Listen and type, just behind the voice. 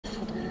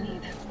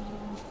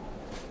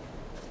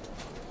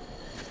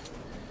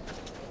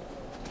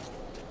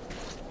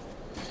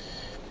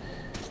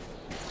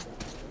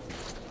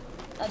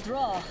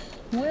draw.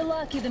 We're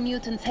lucky the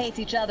mutants hate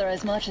each other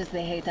as much as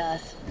they hate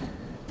us.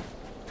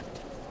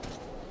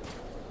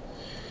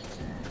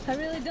 I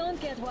really don't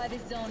get why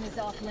this zone is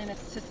off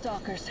limits to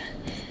stalkers.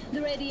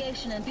 The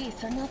radiation and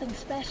beasts are nothing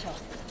special.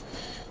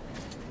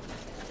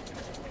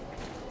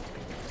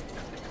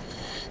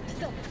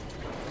 Stop.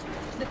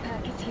 The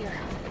pack is here.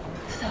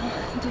 So,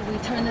 do we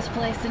turn this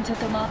place into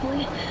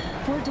Thermopylae,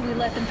 or do we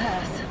let them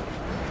pass?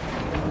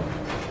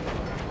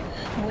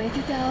 Wait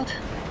it out.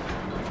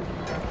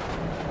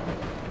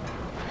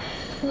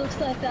 Looks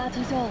like that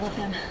was all of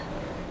them.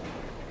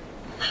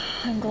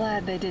 I'm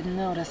glad they didn't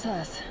notice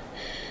us.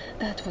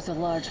 That was a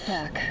large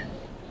pack.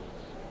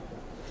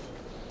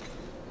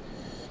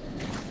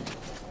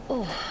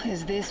 Oh,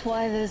 is this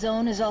why the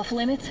zone is off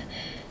limits?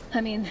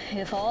 I mean,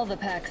 if all the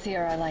packs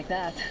here are like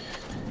that.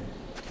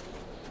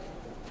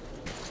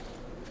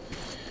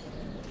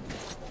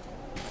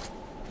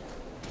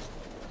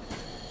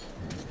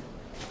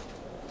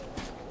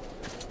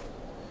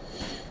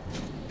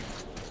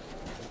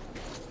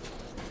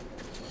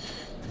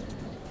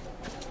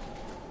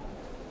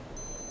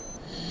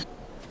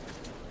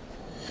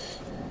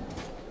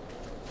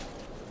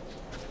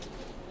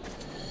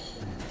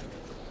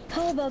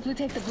 How about we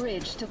take the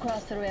bridge to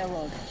cross the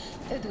railroad?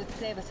 It would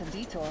save us a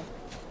detour.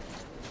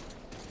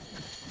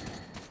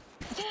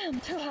 Damn,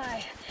 too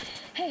high.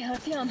 Hey,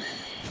 Artyom,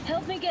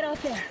 help me get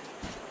up there.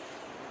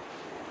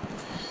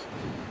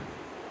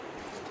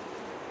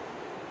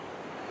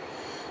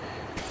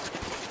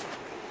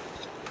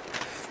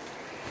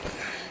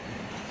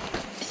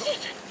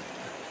 Shit!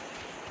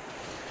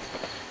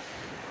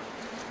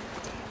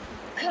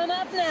 Come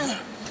up now.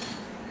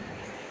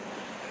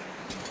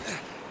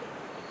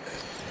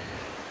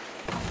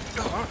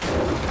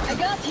 I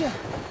got you!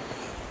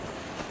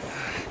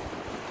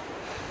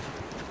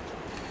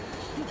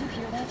 Did you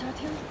hear that,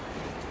 Artyom?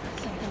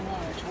 Something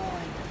large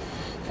roaring.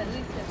 At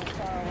least it was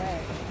far away.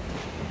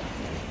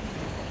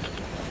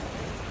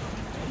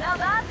 Now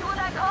that's what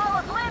I call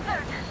a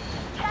blizzard!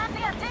 Can't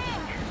be a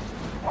thing!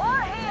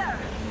 Or here!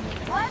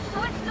 Let's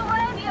switch to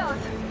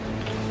radios!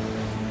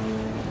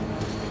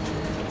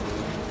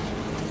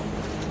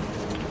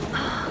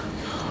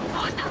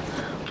 What the?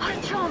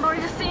 Artyom, are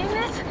you seeing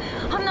this?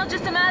 I'm not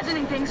just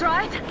imagining things,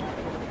 right?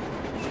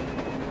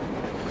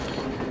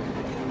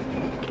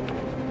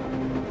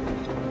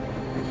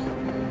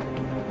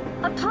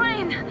 A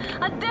train!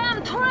 A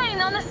damn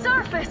train on the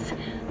surface!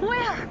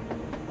 Where?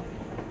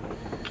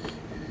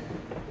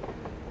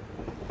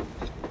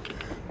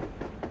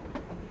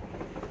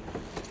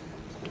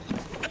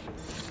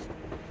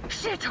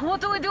 Shit!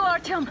 What do we do,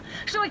 Artyom?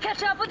 Should we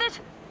catch up with it?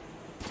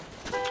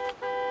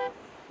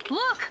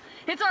 Look!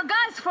 It's our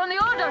guys from the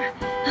Order!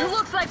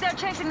 Looks like they're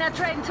chasing that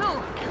train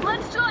too.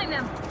 Let's join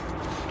them!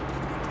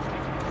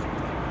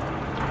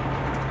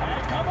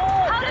 Hey, come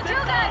on! How did you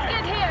guys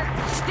get here?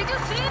 Did you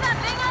see that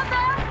thing out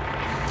there?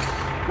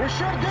 We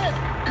sure did!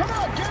 Come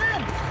on, get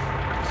in!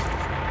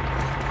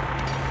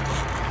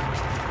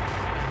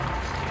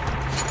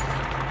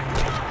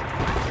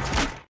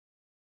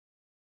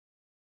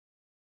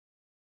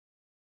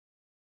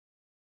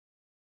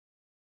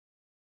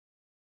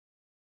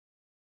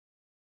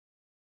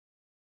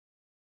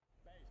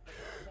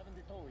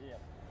 Here.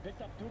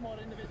 Picked up 2 more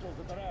individuals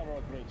at the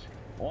railroad bridge.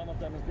 One of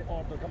them is the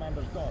Order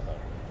Commander's daughter.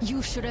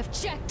 You should have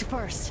checked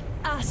first,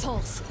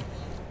 assholes!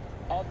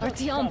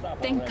 Artyom,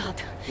 Artyom, thank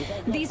God.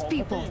 These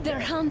people, they're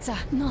Hansa,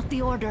 not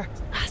the Order.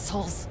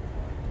 Assholes.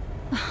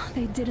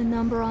 They did a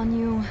number on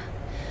you.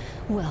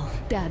 Well,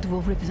 Dad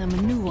will rip them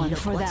a new one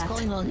for that. What's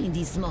going on in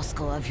this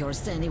Moscow of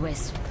yours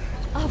anyways?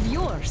 Of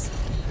yours?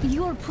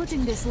 You're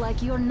putting this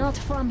like you're not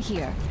from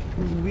here.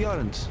 We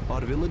aren't.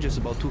 Our village is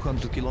about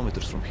 200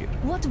 kilometers from here.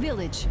 What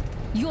village?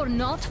 You're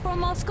not from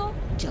Moscow?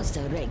 Just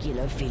a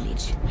regular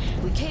village.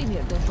 We came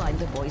here to find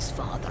the boy's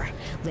father.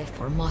 Left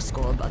for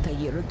Moscow about a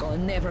year ago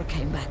and never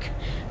came back.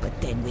 But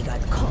then we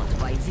got caught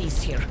by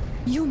these here.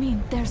 You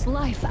mean there's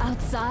life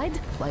outside?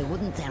 Why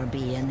wouldn't there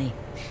be any?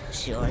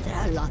 Sure, there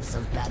are lots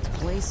of bad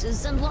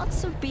places and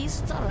lots of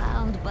beasts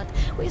around, but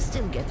we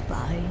still get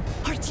by.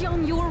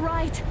 Artyom, you were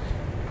right.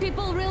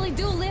 People really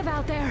do live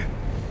out there.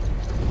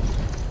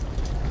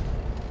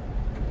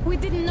 We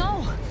didn't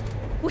know.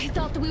 We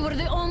thought we were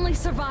the only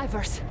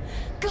survivors.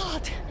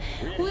 God,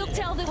 we'll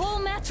tell the whole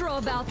metro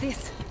about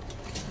this.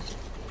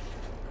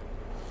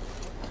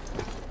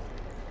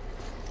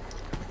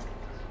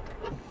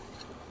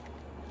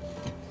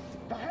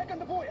 The heck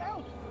and the boy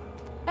out!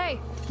 Hey,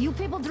 you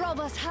people drove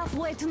us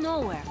halfway to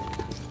nowhere.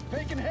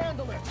 They can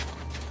handle it!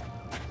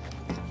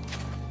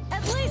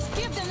 At least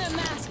give them their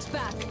masks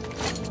back.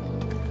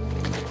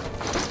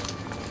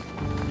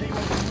 They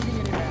won't be needing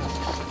any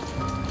masks.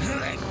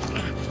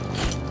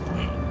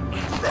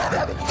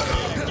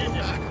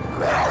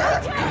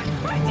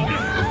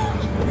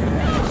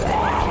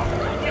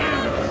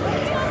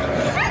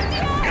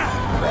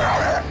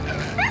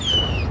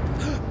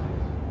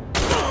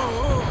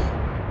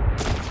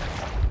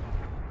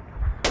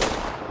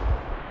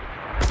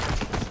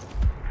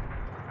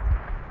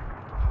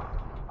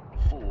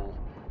 Fool,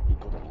 he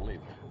could have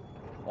lived.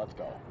 Let's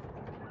go.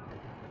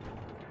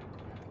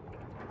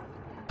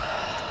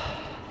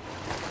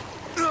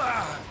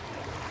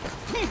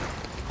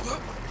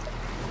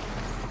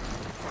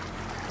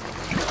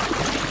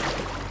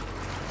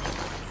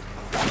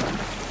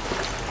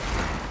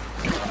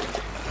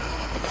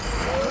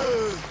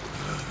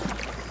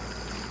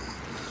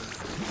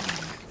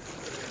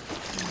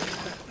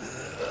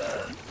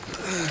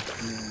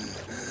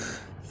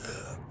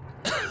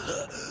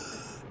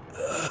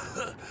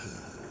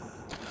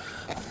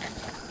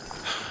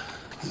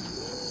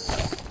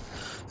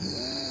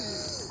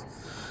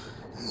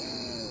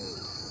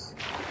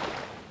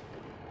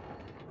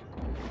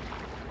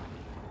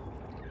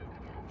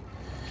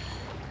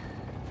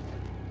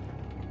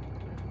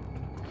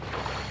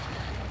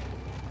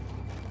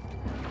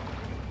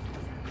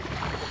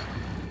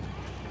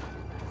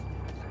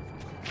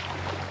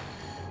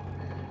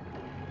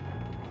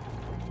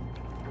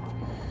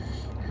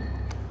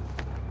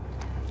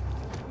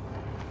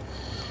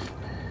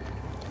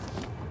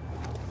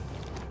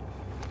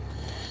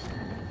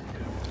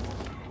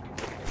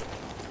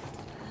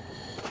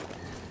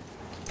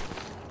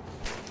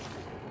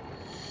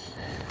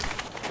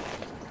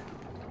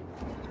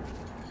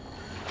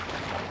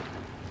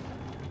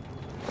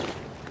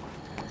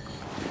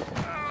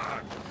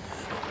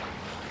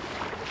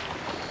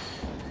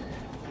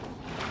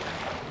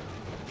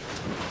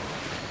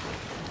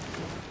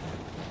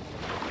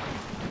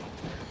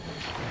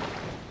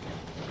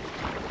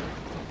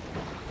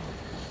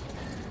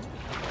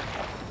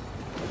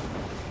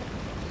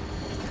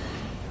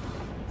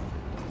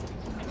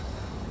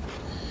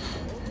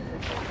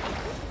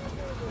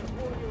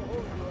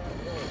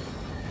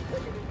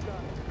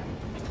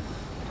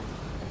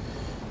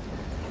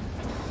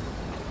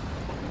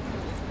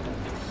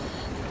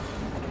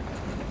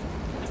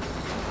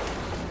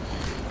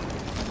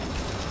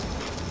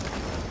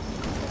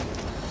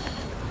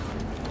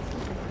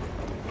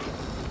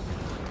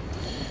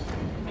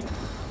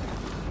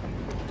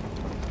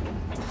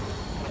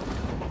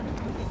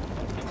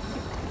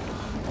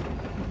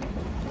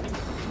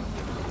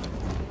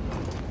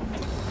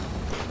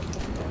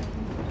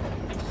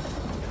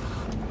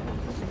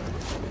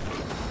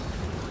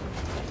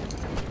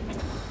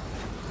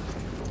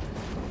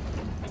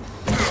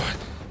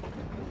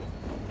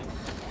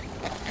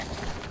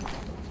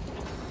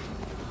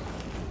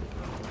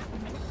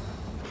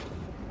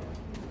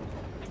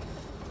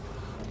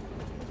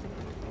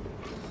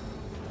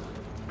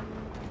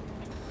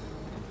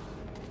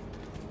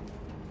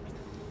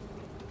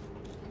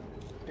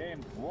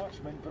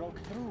 Watchmen broke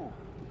through.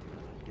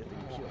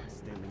 Getting killed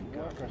standing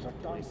guard Workers in are a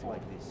done place for.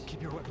 like this.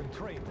 Keep your weapon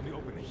trained in the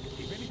opening.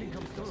 If anything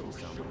comes through, Doesn't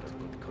sound like a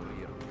good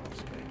career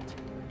prospect.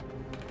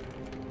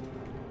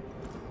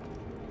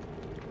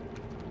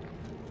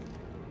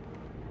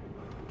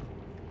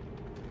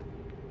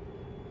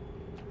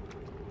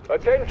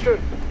 Attention!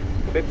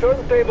 The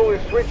turntable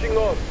is switching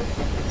on.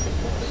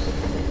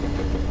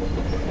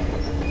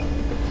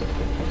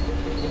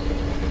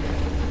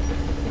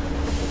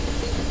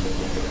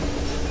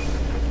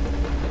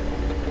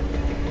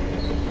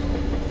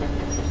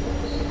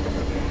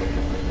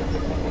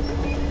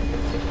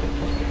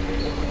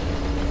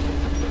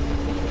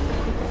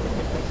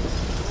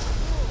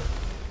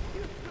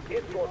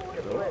 Escorts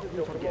can rest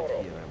till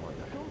tomorrow. Here, I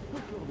wonder.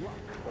 Doesn't look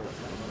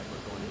like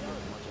we're going to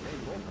learn much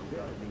anyway from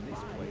guarding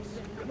this place.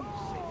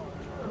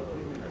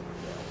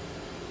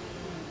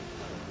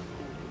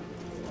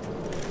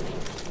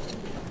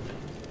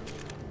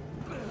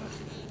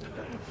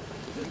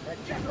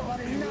 Just about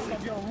enough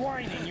of your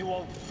whining, you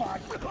old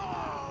fuck!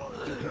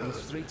 Heading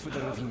straight for the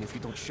ravine if you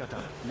don't shut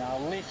up. Now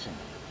listen,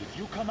 if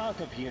you come out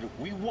of here,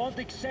 we won't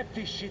accept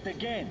this shit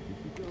again.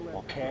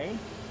 Okay?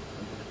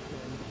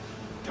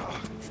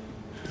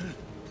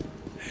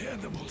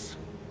 Animals.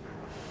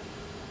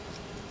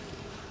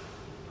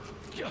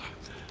 Yeah.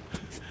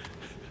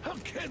 How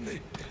can they?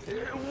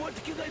 What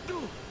can I do?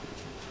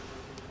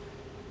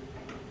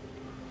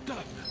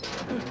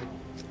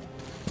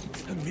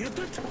 A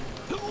mutant?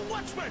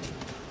 Watchman!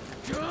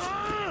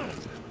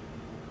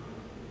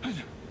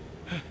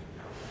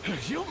 A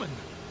human?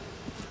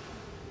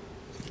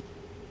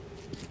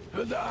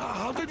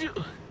 How did you...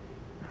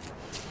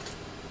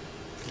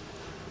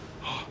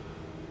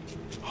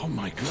 Oh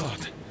my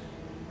God.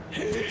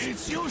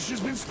 It's you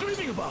she's been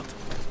screaming about.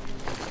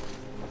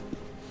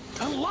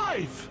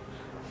 Alive!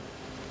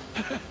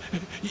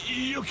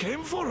 You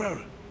came for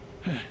her.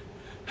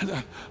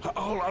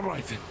 All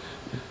right.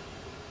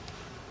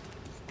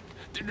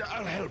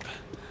 I'll help.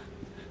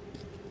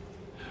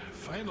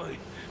 Finally,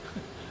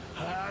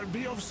 I'll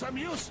be of some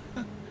use.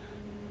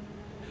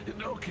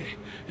 Okay,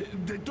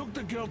 they took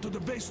the girl to the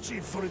base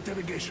chief for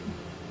interrogation.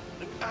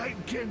 I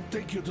can't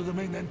take you to the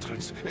main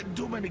entrance.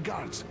 Too many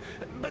guards.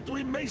 But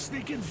we may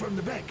sneak in from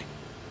the back.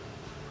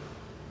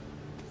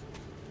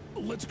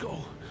 Let's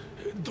go.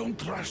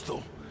 Don't rush,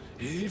 though.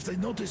 If they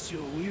notice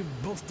you, we're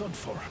both done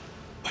for.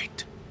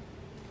 Wait.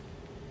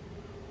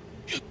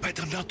 You'd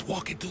better not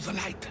walk into the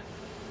light.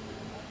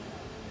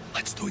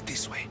 Let's do it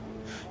this way.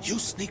 You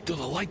sneak to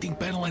the lighting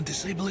panel and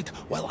disable it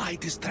while I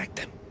distract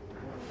them.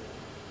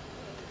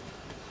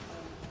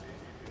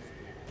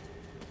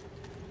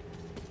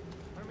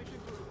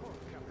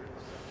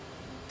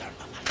 Turn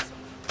the lights off.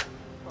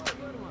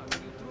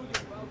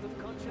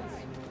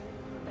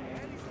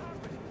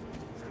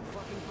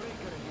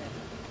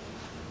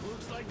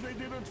 Looks like they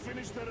didn't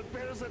finish the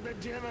repairs at the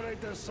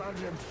generator,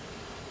 Sergeant.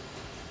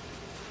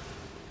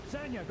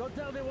 Sanya, go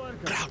tell the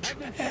workers. Crouch,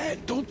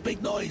 and don't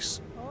make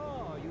noise.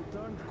 Oh, you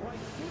turned quite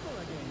civil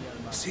again,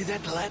 Yerma. See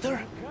that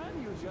ladder?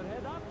 Can use your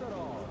head after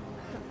all.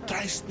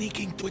 Try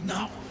sneaking to it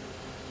now.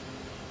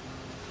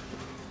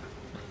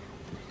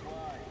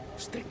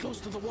 Stay close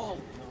to the wall.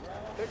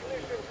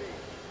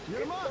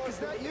 Yermak, is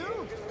that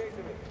you?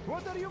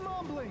 What are you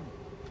mumbling?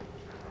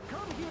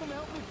 Come here and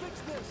help me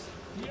fix this.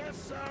 Yes,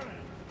 sir.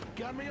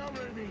 Coming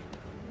already.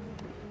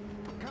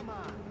 Come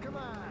on, come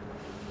on.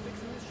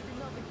 Fixing this should be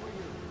nothing for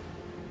you.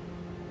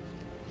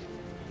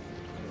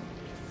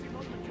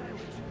 Simon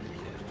Mikhailовich,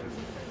 there's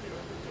a failure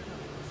at the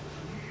generators.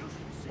 You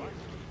should see it.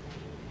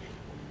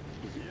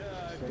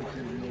 Yeah, I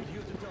probably need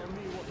you to tell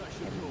me what I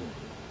should do.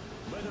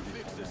 Better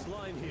fix this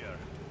line here.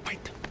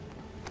 Wait.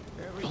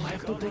 You'll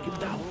have to take him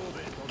down.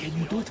 Can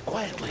you do it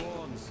quietly?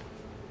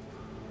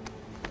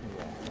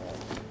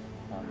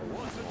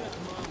 Wasn't that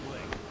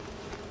mumbling?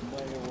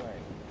 By the way,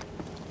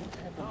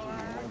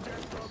 I'm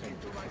just talking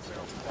to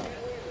myself. I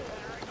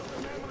got a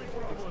memory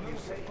problem, you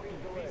say.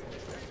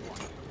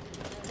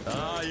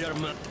 Ah, you're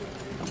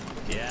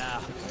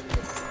yeah.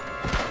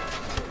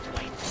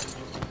 Wait.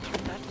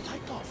 Turn that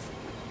light off.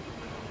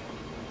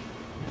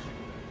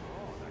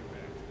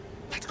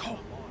 Let's go.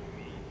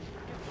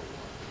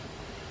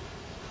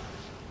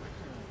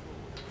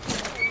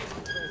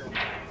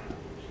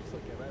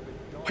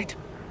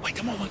 Wait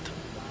a moment.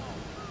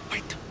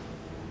 Wait.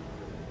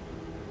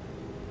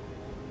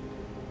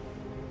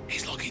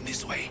 He's looking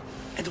this way,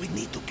 and we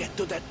need to get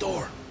to that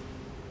door.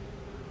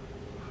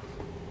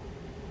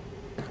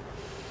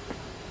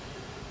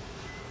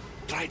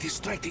 Try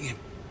distracting him.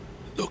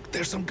 Look,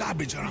 there's some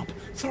garbage around.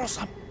 Throw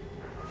some.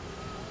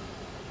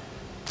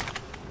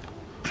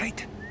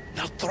 Great.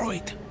 Now throw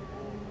it.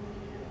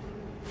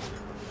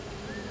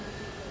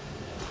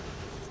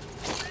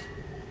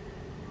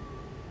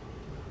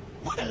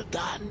 Well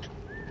done.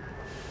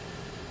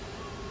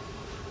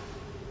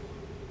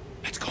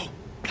 Let's go.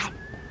 Come.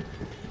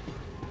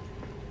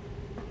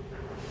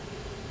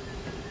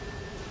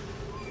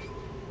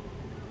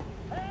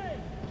 hey!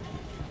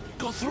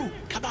 Go through.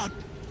 Come on.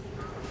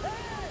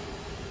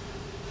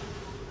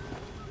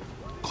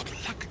 Good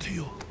luck to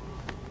you.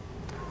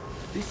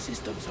 This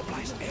system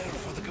supplies air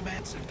for the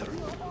command center.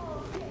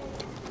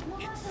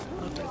 It's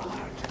not that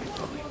large,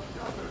 actually.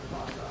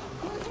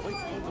 Wait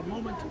for the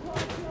moment.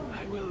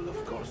 I will,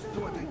 of course,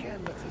 do what I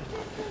can, but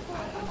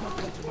I'm not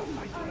much of a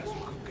fighter, as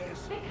you could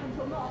guess.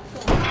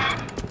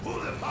 Who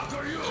the fuck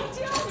are you?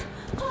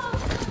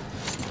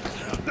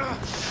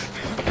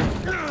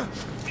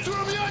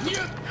 Throw me on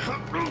you!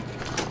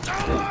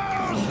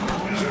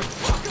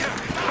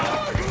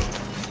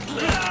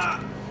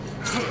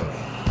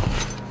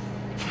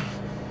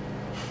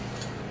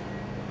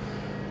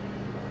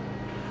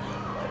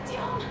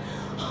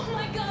 Oh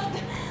my God!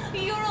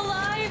 You're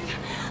alive!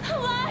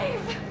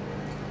 Alive!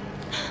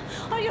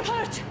 Are you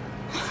hurt?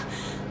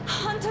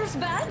 Hunter's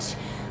badge?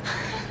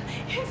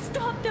 It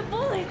stopped the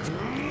bullet!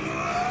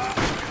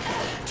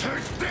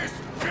 Take this,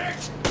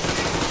 bitch!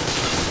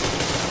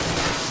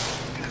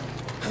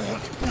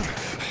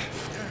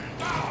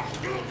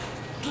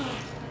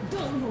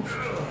 Don't move!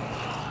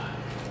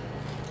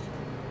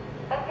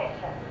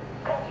 Attention.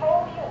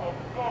 Control unit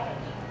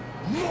damaged.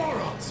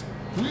 Morons!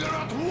 We are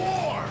at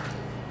war!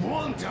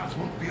 One death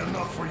won't be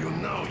enough for you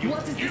now, you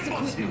What is this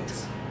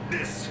imbeciles!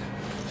 This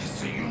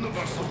is a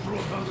universal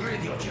broadband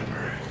radio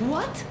jammer.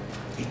 What?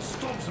 It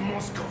stops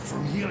Moscow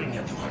from hearing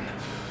anyone,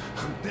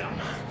 and them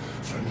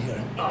from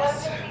hearing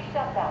us. Emergency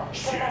shutdown.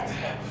 Shit!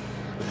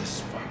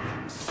 This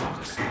fucking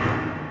sucks.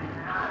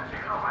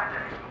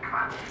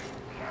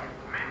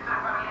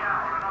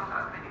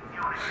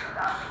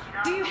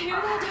 Do you hear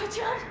that,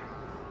 Artyom?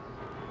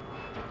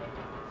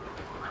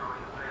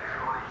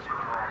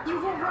 You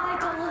were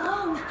right all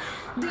along.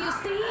 Do you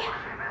see?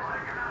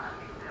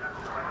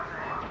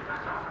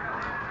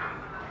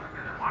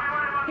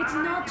 It's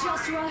not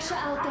just Russia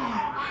out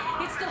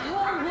there. It's the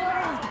whole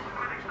world.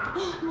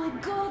 Oh my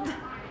God.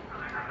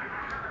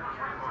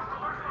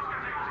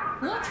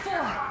 What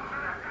for?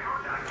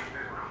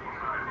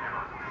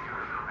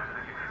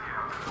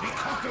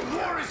 Because the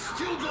war is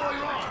still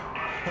going on,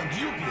 and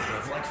you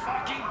behave like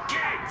fucking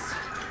kids!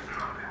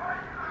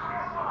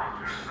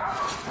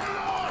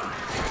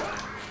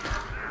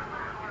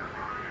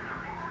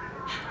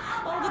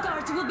 All the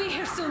guards will be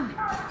here soon.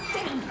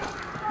 Damn.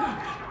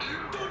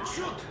 Don't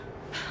shoot!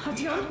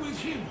 Artyom? I'm with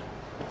him.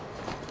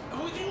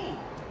 I'm with you.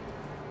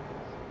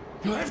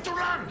 You have to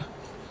run!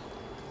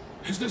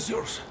 Is this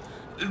yours?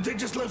 They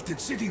just left it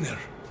sitting there.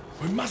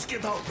 We must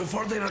get out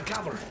before they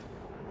recover.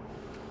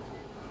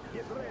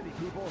 Get ready,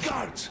 people.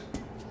 Guards!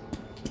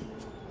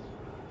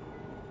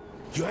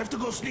 You have to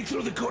go sneak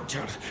through the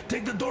courtyard.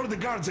 Take the door the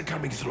guards are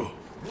coming through.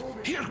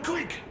 Here,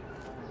 quick!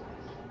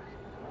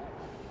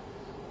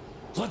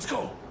 Let's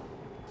go!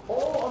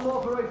 All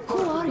unauthorized Who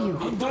are you?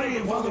 Andrei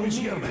Ivanovich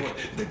Yermak,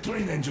 the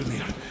train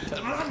engineer.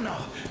 Run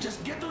now!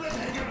 Just get to that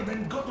hangar and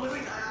then go to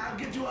it. I'll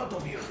get you out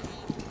of here.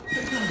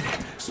 Take money,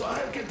 so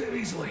I'll get there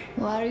easily.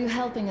 Why are you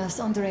helping us,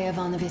 Andrei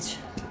Ivanovich?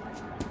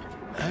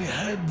 I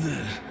had...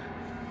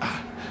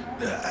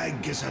 I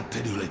guess I'll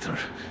tell you later.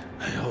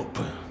 I hope.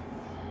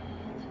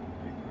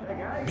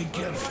 Be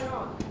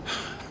careful.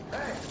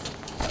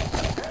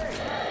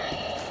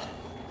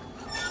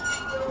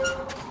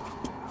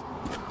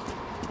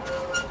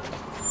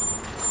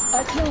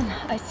 Artyom,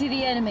 I see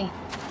the enemy.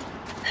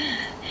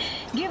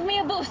 Give me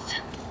a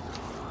boost.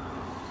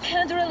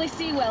 Can't really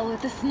see well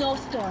with the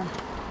snowstorm.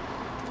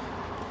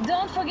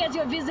 Don't forget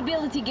your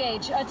visibility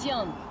gauge,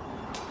 Artyom.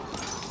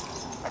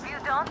 If you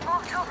don't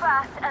move too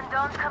fast and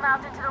don't come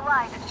out into the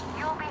light,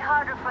 you'll be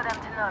harder for them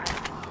to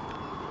notice.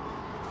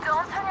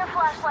 Don't turn your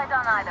flashlight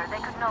on either, they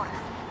could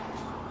notice.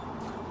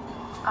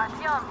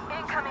 Artyom,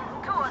 incoming,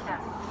 2 of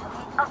them.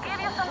 I'll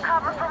give you some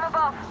cover from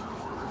above.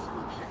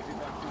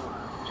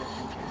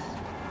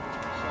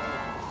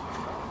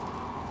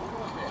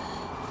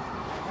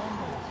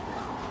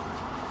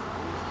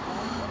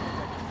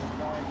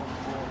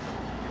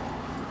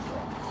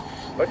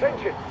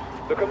 Attention!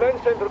 The command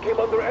center came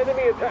under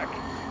enemy attack.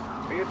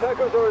 The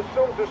attackers are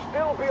assumed to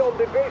still be on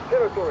the base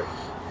territory.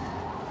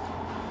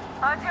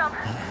 Artyom,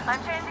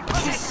 I'm changing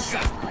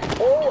position.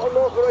 All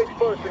unauthorized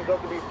persons are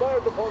to be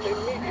fired upon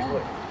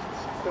immediately.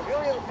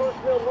 Civilian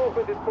personnel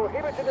movement is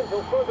prohibited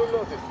until further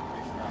notice.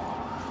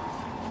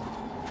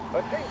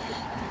 Attention!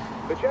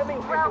 The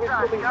jamming system Well is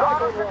done, coming you're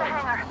back almost at the online.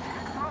 hangar.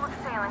 Smooth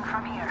sailing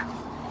from here.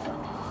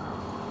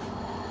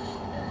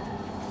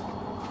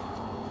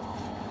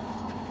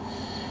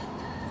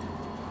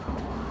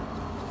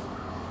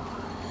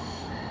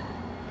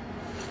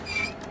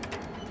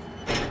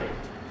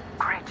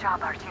 Great job,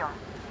 Artyom.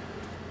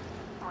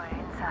 We're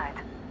inside.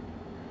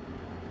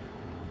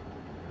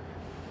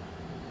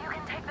 You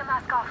can take the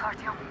mask off,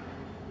 Artyom.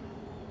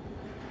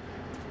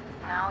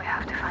 Now we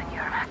have to find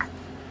Yermak.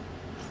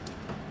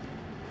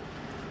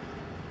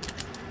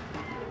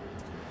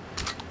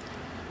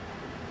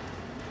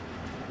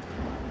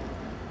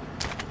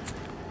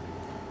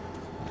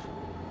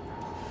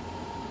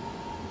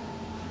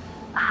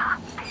 Aha,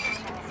 the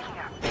engine is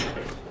here.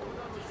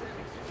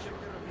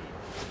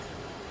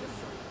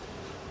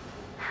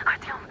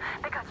 Artyom,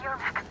 they got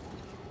Yermak.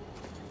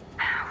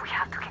 We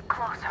have to get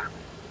closer.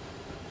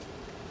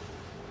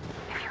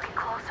 If you get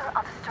close closer,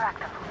 I'll distract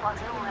them while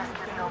you rest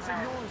in the open.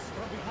 Noise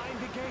from behind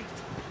the gate.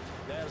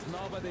 There's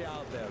nobody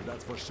out there,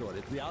 that's for sure.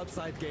 It's the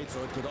outside gate,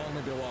 so it could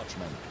only be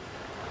watchmen.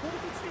 What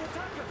if it's the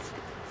attackers?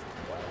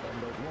 Well,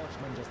 then those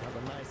watchmen just have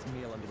a nice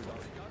meal and we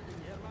don't...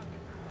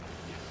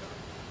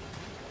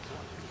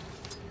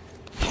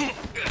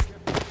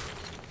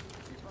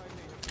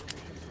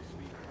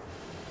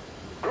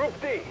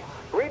 Group D,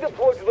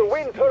 redeploy to the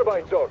wind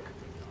turbine dock.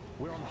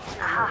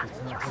 Aha,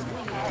 you can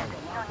sneak ahead.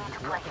 No need to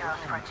play heroes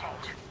for a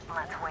change.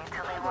 Let's wait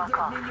till they walk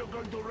off.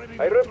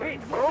 I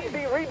repeat, Group D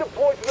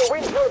redeploy to the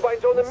wind turbine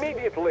zone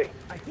immediately.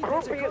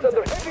 Group B is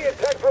under heavy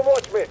attack from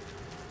watchmen.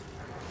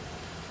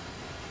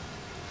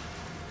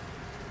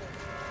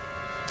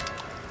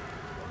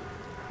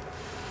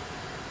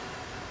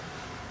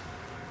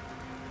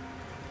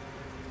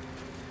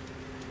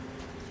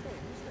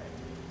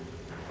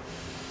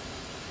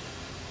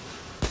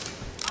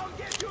 I'll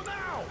get you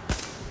now!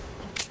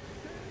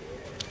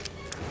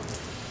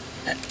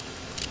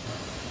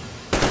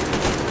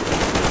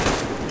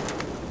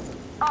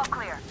 All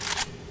clear.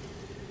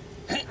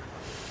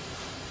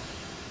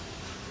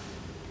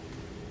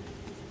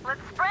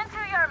 Let's sprint to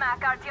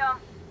Yermak, Artyom.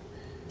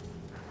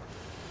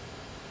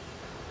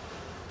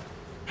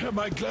 Am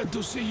I glad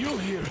to see you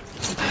here?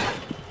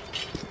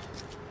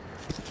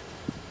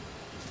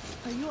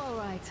 Are you all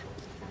right?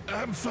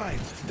 I'm fine,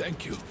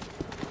 thank you.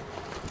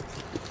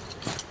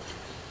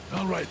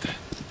 All right.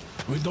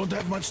 We don't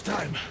have much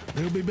time.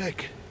 They'll be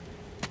back.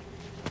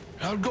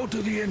 I'll go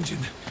to the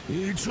engine.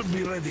 It should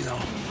be ready now.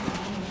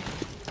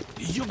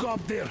 You go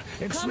up there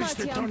and Come, switch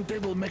the Artyom.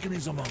 turntable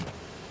mechanism on.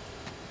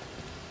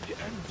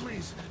 And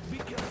please, be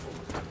careful.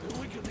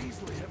 We could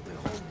easily have the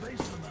whole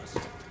base on us.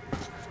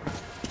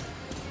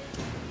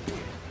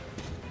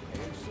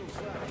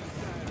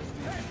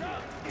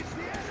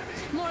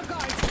 More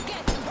guards!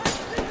 Get them!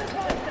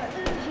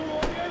 Visual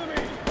on the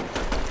enemy!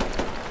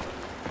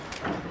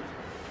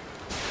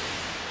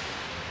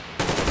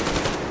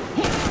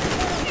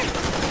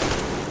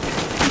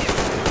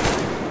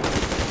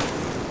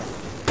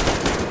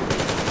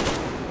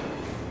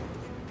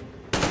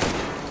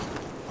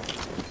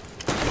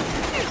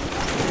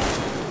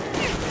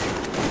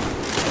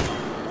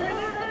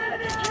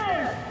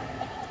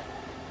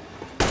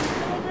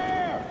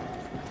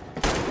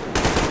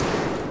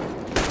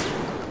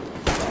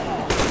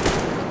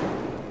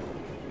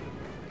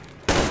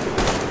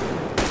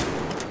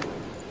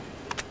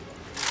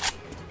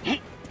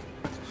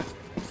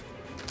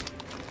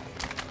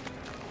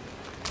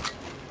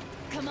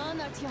 Come on,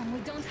 Artyom, we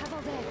don't have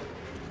all day.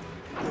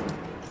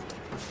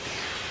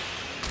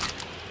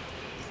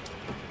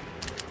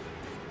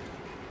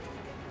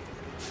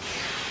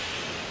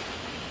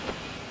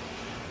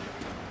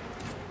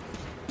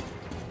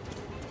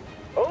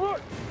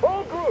 Alert!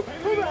 All groups,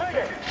 through the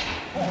hangar!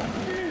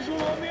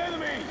 Visual on the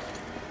enemy!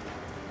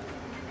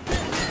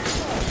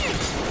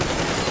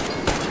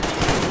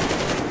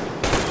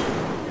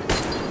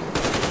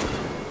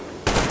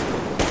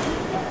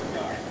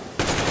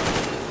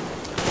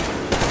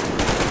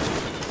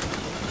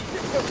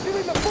 They're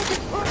stealing the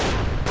fucking turret!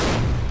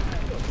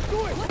 Do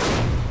it!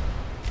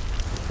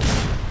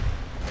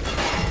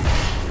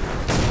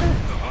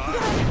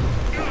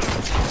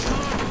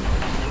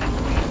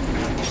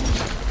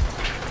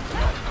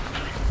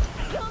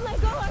 Don't let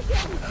go,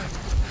 Artyom!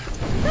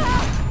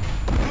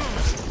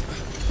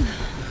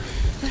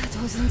 That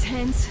was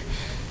intense.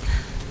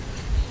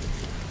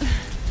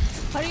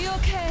 Are you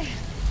okay?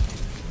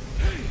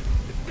 Hey,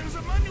 there's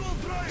a manual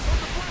drive on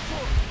the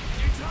platform.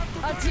 It's hard to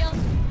drive. Artyom?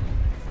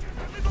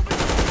 A little bit.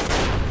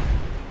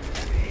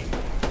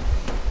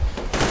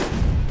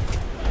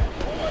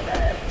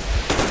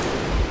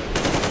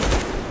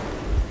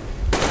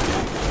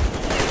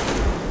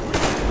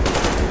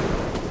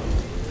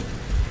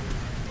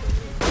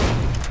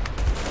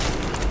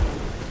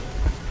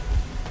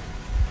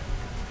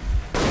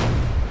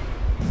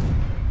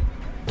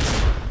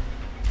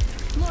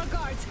 More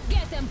guards!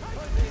 Get them!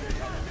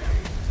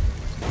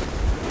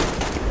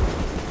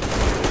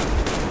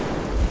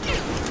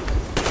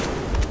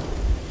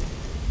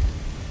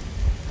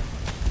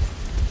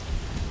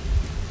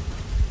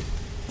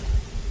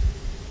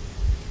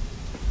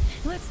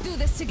 Let's do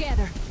this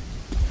together.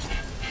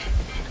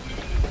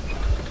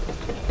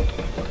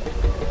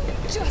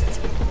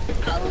 Just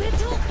a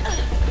little.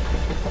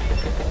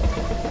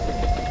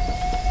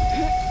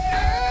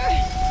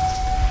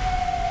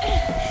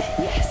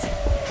 Yes.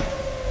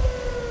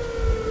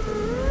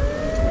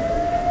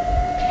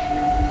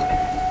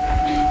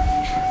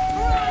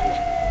 Run!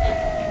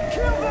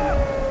 Kill them!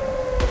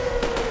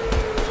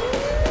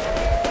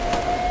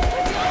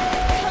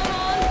 Come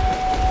on!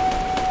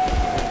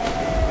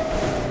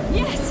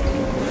 Yes!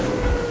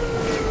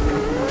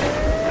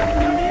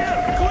 Come here,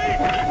 quick!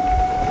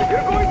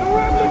 You're going to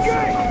ram the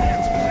gate!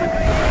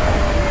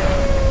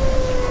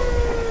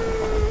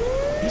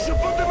 You should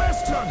put the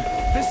masks on.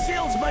 The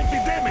seals might be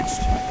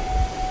damaged.